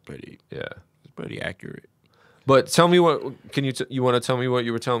it's pretty accurate. But tell me what you want to tell me what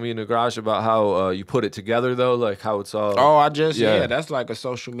you were telling me in the garage about how you put it together though, like how it's all. Oh, I just Yeah. that's like a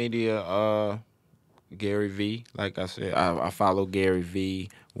social media Gary V. Like I said, I follow Gary V,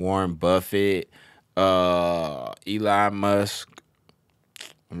 Warren Buffett, Elon Musk.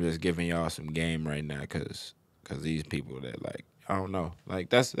 I'm just giving y'all some game right now because these people that like I don't know. Like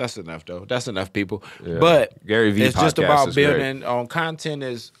that's enough though. That's enough people. Yeah. But Gary V it's just podcast about is great. building on content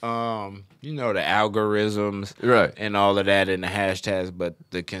is you know the algorithms Right. and all of that and the hashtags, but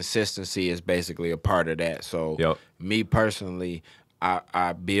the consistency is basically a part of that. So Yep. me personally,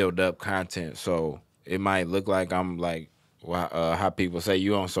 I build up content. So it might look like I'm like how people say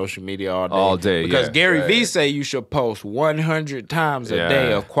you on social media all day. All day, Because yeah. Gary V Right. say you should post 100 times a Yeah.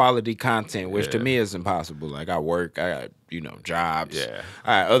 day of quality content, which to Yeah. me is impossible. Like I work, I got jobs, Yeah.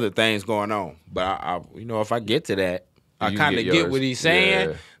 I got other things going on. But I if I get to that, I You kind of get get yours. what he's saying.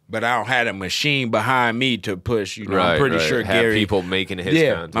 Yeah. But I don't have a machine behind me to push. Right, I'm pretty right. sure Have Gary people making his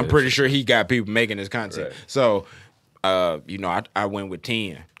content. I'm pretty sure he got people making his content. Right. So, I went with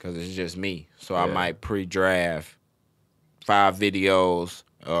 10 because it's just me. So I Yeah. might pre-draft 5 videos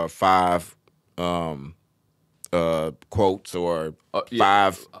or 5 quotes or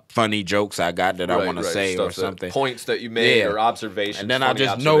Yeah. 5 funny jokes I got that I want to say or Stuff that- something. points that you made Yeah. or observations. And then I funny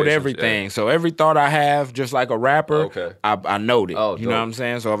just note observations, everything. yeah. So every thought I have, just like a rapper, Okay. I note it. Oh, you know dope. what I'm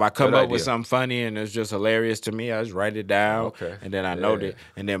saying? So if I come Good up with idea. something funny and it's just hilarious to me, I just write it down. Okay. And then I note it.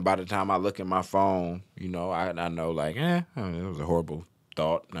 And then by the time I look at my phone, you know, I know like, it was a horrible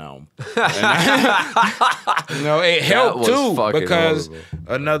thought now. You know, it helped was too fucking because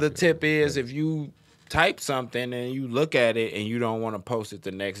horrible. another tip is if you type something and you look at it and you don't want to post it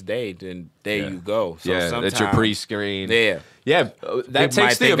the next day, then there you go. So Yeah, that's your sometimes- pre-screen. Yeah. Yeah, that People might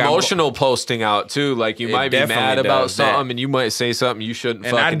takes the think I'm- emotional posting out too. Like you It might be definitely mad about does that. something, and you might say something you shouldn't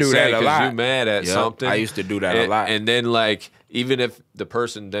And I fucking do say that a because lot. you're mad at Yep, something. I used to do that a lot. And then like even if the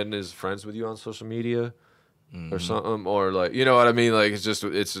person then is friends with you on social media or something, or like you know what I mean, like it's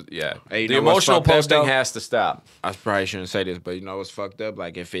yeah. Hey, you the know what's emotional fucked up, posting though? has to stop. I probably shouldn't say this, but you know what's fucked up?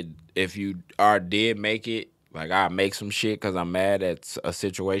 Like if you did make it, like I make some shit because I'm mad at a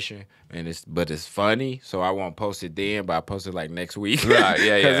situation, but it's funny, so I won't post it then, but I post it like next week. Right,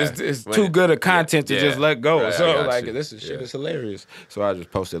 yeah, yeah. Because it's When too it- good of content to yeah, just let go. right, I So got like you. this shit Yeah. is hilarious. So I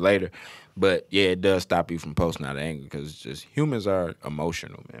just post it later. But yeah, it does stop you from posting out of anger because just humans are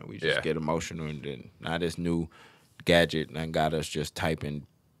emotional, man. We just get emotional, and then now this new gadget and got us just typing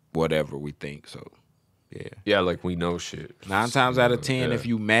whatever we think. So yeah. Yeah, like we know shit. 9 times out of 10, Yeah. if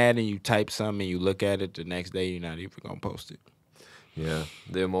you mad and you type something and you look at it the next day, you're not even gonna post it. Yeah,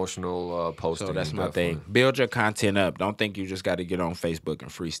 the emotional posting. So that's my definitely. thing. Build your content up. Don't think you just got to get on Facebook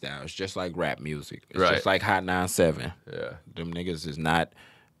and freestyle. It's just like rap music. It's Right. just like Hot 97. Yeah. Them niggas is not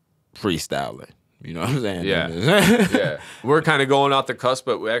freestyling. You know what I'm saying? Yeah. Them is- Yeah, we're kind of going off the cusp,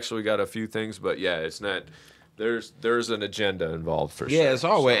 but we actually got a few things. But yeah, it's not. There's an agenda involved for sure. Yeah, it's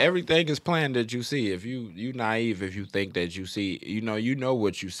always everything is planned that you see. If you naive if you think that you see, you know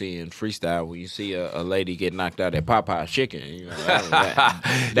what you see in freestyle when you see a lady get knocked out at Popeye's chicken. You know that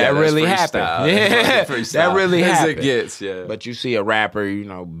Yeah, that really that's happened. freestyle. Yeah, That's fucking freestyle. that really As happened. it gets, yeah. But you see a rapper, you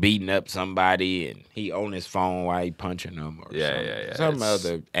know, beating up somebody and he on his phone while he punching them or Yeah. some It's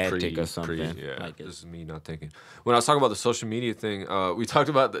other antic or something. yeah, like it. this is me not thinking. When I was talking about the social media thing, we talked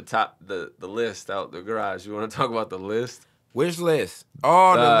about the list out the garage. You want to talk about the list? Which list?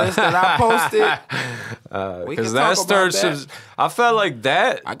 Oh, the list that I posted. We Because can that talk about starts. that. I felt like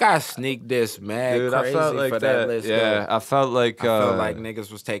that. I got sneak this mad Dude, crazy I felt like for that list. Yeah, though. I felt like. I felt like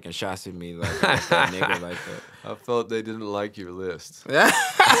niggas was taking shots at me like that nigga like that. I felt they didn't like your list. I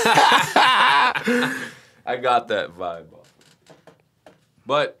got that vibe.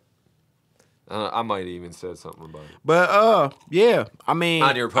 But I might even said something about it. But yeah, I mean,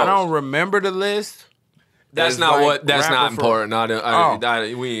 On your I don't post. remember the list. That's It's not like what. That's not rapper for- important.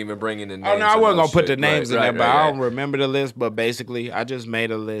 Oh. We ain't even bringing in. Oh Names no, I and wasn't no gonna put the shit. names Right, in there, right, but right, I right. don't remember the list. But basically, I just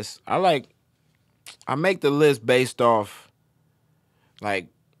made a list. I make the list based off like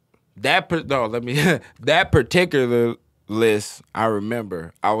that. That particular list. I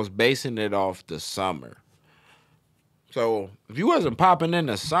remember I was basing it off the summer. So if you wasn't popping in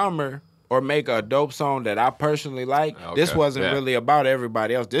the summer or make a dope song that I personally like, this Okay, wasn't yeah. really about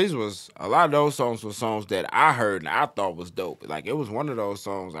everybody else. This was a lot of those songs were songs that I heard and I thought was dope. Like it was one of those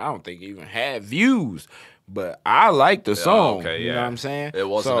songs I don't think even had views, but I liked the song. okay, You know yeah. what I'm saying? It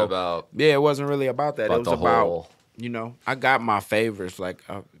wasn't about- Yeah, it wasn't really about that. about It was the about whole- you know, I got my favorites. Like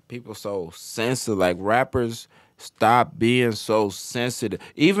people so sensitive. Like rappers stop being so sensitive.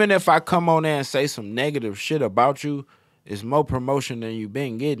 Even if I come on there and say some negative shit about you, it's more promotion than you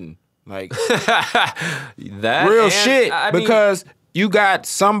been getting. Like That real and, shit. I mean, Because you got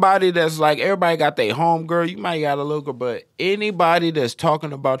somebody that's like everybody got their home girl. You might got a little girl, but anybody that's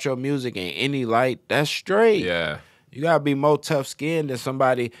talking about your music in any light, that's straight. yeah. You gotta be more tough skinned than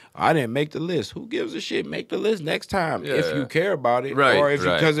somebody. I didn't make the list. Who gives a shit? Make the list next time if Yeah. you care about it, Right, or if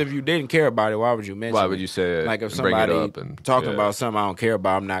right. because if you didn't care about it, why would you mention? Why would it? you say it Like if and bring it somebody up and- talking yeah. about something I don't care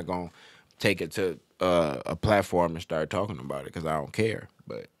about, I'm not gonna take it to a platform and start talking about it because I don't care.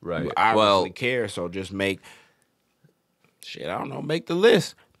 But Right. you obviously Well- care, so just make shit. I don't know, make the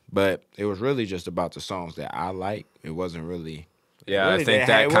list. But it was really just about the songs that I like. It wasn't really. Yeah, really I think it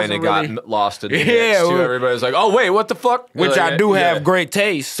that kind of wasn't got really- lost in the Yeah, mix too. well- Everybody's like, "Oh wait, what the fuck?" Which Like, I do yeah. have great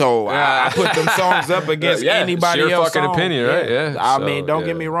taste, so I put them songs up against Yeah, it's anybody your else. fucking song. opinion, right? Yeah, I so, mean, don't yeah.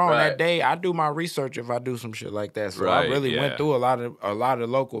 get me wrong. Right. That day, I do my research if I do some shit like that. So Right, I really yeah. went through a lot of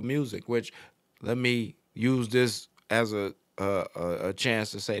local music. Which let me use this as a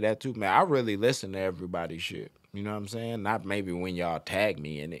chance to say that too, man. I really listen to everybody's shit. You know what I'm saying? Not maybe when y'all tag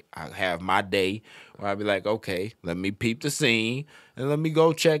me in it. I have my day where I be like, okay, let me peep the scene and let me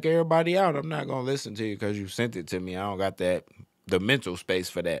go check everybody out. I'm not gonna listen to you because you sent it to me. I don't got the mental space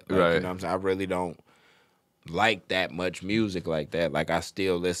for that. Like, Right. You know what I'm saying? I really don't like that much music like that. Like I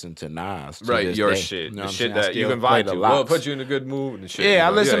still listen to Nas. To Right, this your day. shit. You know The what I'm shit saying? I that you still can play vibe the to. Well, it lots. puts you in a good mood and shit. Yeah,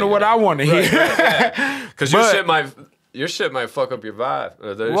 I listen to what I want to hear. Because your shit might fuck up your vibe.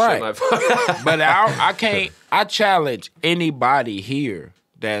 Or their Right. shit might fuck But I can't. I challenge anybody here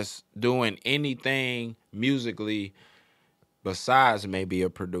that's doing anything musically besides maybe a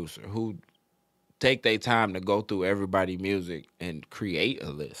producer who take their time to go through everybody's music and create a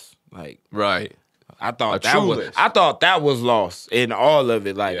list. Like Right. I thought A that true was list. I thought that was lost in all of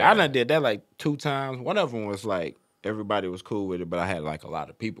it. Like Yeah. I done did that like 2 times. One of them was like everybody was cool with it, but I had like a lot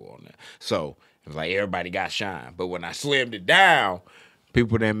of people on there. So it was like everybody got shine. But when I slimmed it down,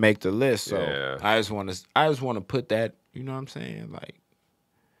 people didn't make the list. So Yeah. I just want to put that, you know what I'm saying? Like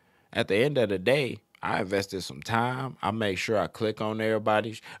at the end of the day, I invested some time. I make sure I click on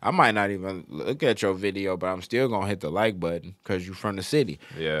everybody's. I might not even look at your video, but I'm still going to hit the like button because you're from the city.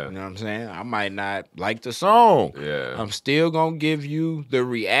 Yeah. You know what I'm saying? I might not like the song. Yeah. I'm still going to give you the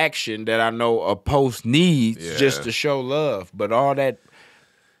reaction that I know a post needs just Yeah. to show love. But all that,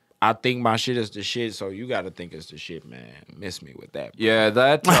 I think my shit is the shit, so you got to think it's the shit, man. Miss me with that. Bro. Yeah,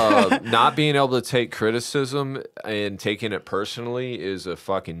 that not being able to take criticism and taking it personally is a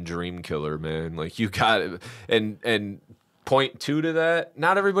fucking dream killer, man. Like you got it, and point 2 to that.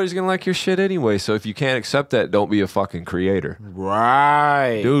 Not everybody's gonna like your shit anyway. So if you can't accept that, don't be a fucking creator,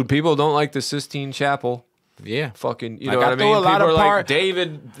 Right. dude. People don't like the Sistine Chapel. Yeah. Fucking, you Like, know what I I threw mean? a lot People of are like, part-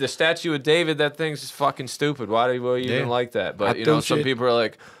 David, the statue of David, that thing's just fucking stupid. Why do you even Yeah. like that? I But, you threw know, some shit- people are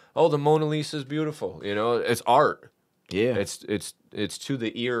like, oh, the Mona Lisa is beautiful. You know, it's art. Yeah. It's to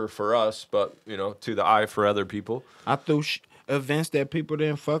the ear for us, but, you know, to the eye for other people. I threw events that people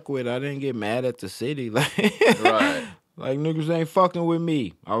didn't fuck with. I didn't get mad at the city. Like, Right. like niggas ain't fucking with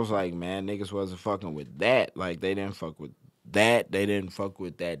me. I was like, man, niggas wasn't fucking with that. Like they didn't fuck with that. They didn't fuck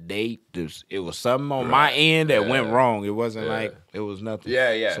with that date. It was something on my end that went wrong. It wasn't like it was nothing.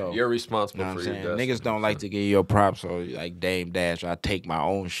 Yeah. So, You're responsible you know what for I'm your saying? destiny. Niggas don't like to give your props or like Dame Dash. I take my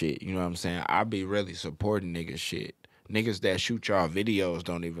own shit. You know what I'm saying? I be really supporting niggas shit. Niggas that shoot y'all videos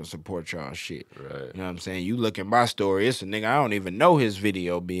don't even support y'all shit. Right. You know what I'm saying? You look at my story, it's a nigga I don't even know his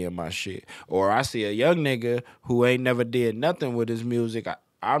video being my shit. Or I see a young nigga who ain't never did nothing with his music.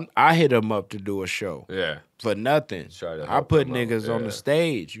 I hit him up to do a show. Yeah. For nothing. Try to I help put them out, niggas on yeah. the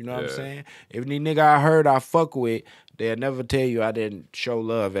stage. You know what I'm Yeah. saying? If any nigga I heard I fuck with, they'll never tell you I didn't show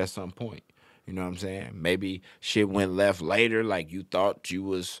love at some point. You know what I'm saying? Maybe shit went left later, like you thought you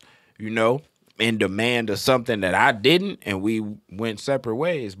was, you know, in demand of something that I didn't, and we went separate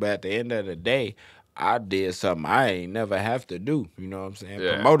ways. But at the end of the day, I did something I ain't never have to do. You know what I'm saying?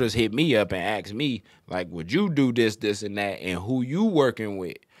 Yeah. Promoters hit me up and ask me, like, would you do this, this, and that, and who you working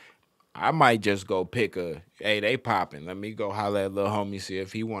with? I might just go pick hey, they popping. Let me go holler at little homie, see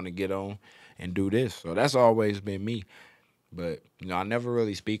if he want to get on and do this. So that's always been me. But, you know, I never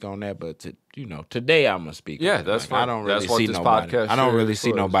really speak on that. But, today I'm going to speak Yeah, on it. that's like, fine. I don't really That's what see this nobody. podcast I don't here really is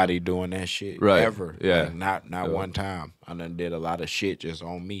see for. nobody doing that shit Right. ever. Yeah. Like, not one time. I done did a lot of shit just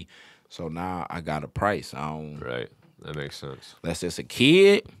on me. So now I got a price. I don't, Right. That makes sense. unless it's a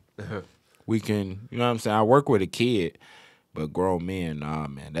kid, we can, you know what I'm saying? I work with a kid, but grown men, nah,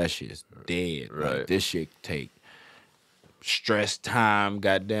 man, that shit's dead. Right. Like, this shit take stress, time,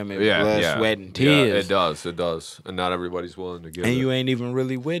 goddamn it, Yeah. blood, yeah. sweat, and Yeah, tears. it does. And not everybody's willing to give And it. you ain't even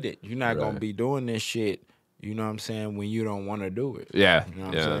really with it. You're not gonna Right. be doing this shit, you know what I'm saying, when you don't want to do it. Yeah. You know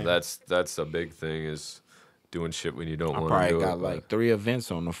what I'm yeah. saying? That's a big thing is doing shit when you don't I want to probably do it. got like 3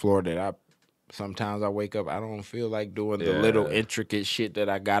 events on the floor that sometimes I wake up, I don't feel like doing the Yeah. little intricate shit that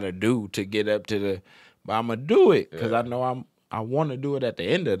I gotta do to get up to the, but I'm gonna do it because I know I want to do it at the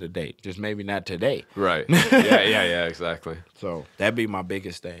end of the day, just maybe not today. Right. Yeah, exactly. So that'd be my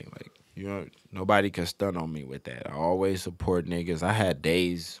biggest thing. Like, you know, nobody can stun on me with that. I always support niggas. I had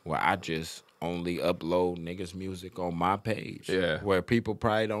days where I just only upload niggas' music on my page. Yeah. Where people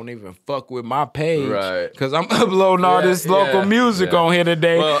probably don't even fuck with my page. Right. Because I'm uploading all Yeah, this local yeah, music yeah. on here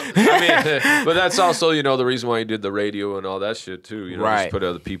today. Well, I mean, but that's also, you know, the reason why you did the radio and all that shit too. You know, Right. just put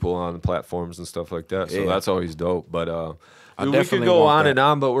other people on platforms and stuff like that. So Yeah. that's always dope. But I dude, we could definitely go want on that. and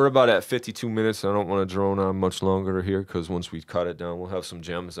on, but we're about at 52 minutes. I don't want to drone on much longer here because once we cut it down, we'll have some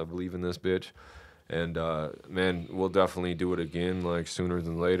gems, I believe, in this bitch. And man, we'll definitely do it again, like sooner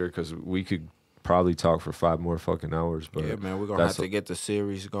than later, because we could probably talk for 5 more fucking hours. But Yeah, man, we're gonna have to get the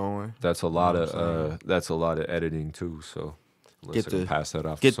series going. that's a lot know what I'm of editing too. So unless Get I can the- pass that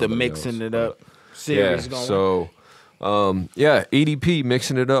off. to Get the somebody mixing else, it but- up series going. So, EDP,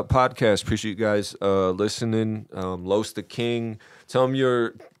 Mixing It Up podcast. Appreciate you guys listening. Los the King. Tell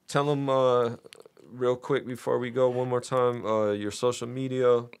them real quick before we go, one more time, your social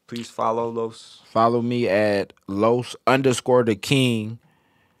media. Please follow Los. Follow me at Los_the_King_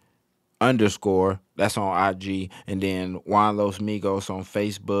 That's on IG. And then Juan Los Migos on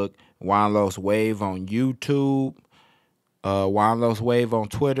Facebook. Juan Los Wave on YouTube. Juan Los Wave on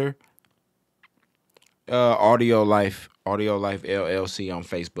Twitter. Audio Life LLC on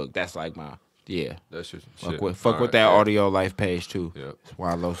Facebook. That's like my That's your Fuck shit. with All right, that Audio Life page too. Yeah.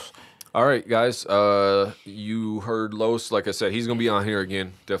 Juan Los. All right, guys. You heard Los. Like I said, he's gonna be on here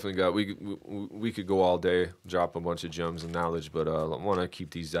again. Definitely got. We could go all day, drop a bunch of gems and knowledge, but I want to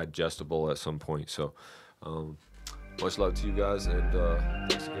keep these digestible at some point. So, much love to you guys, and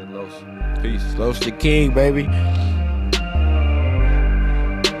thanks again, Los. Peace. Los the King, baby.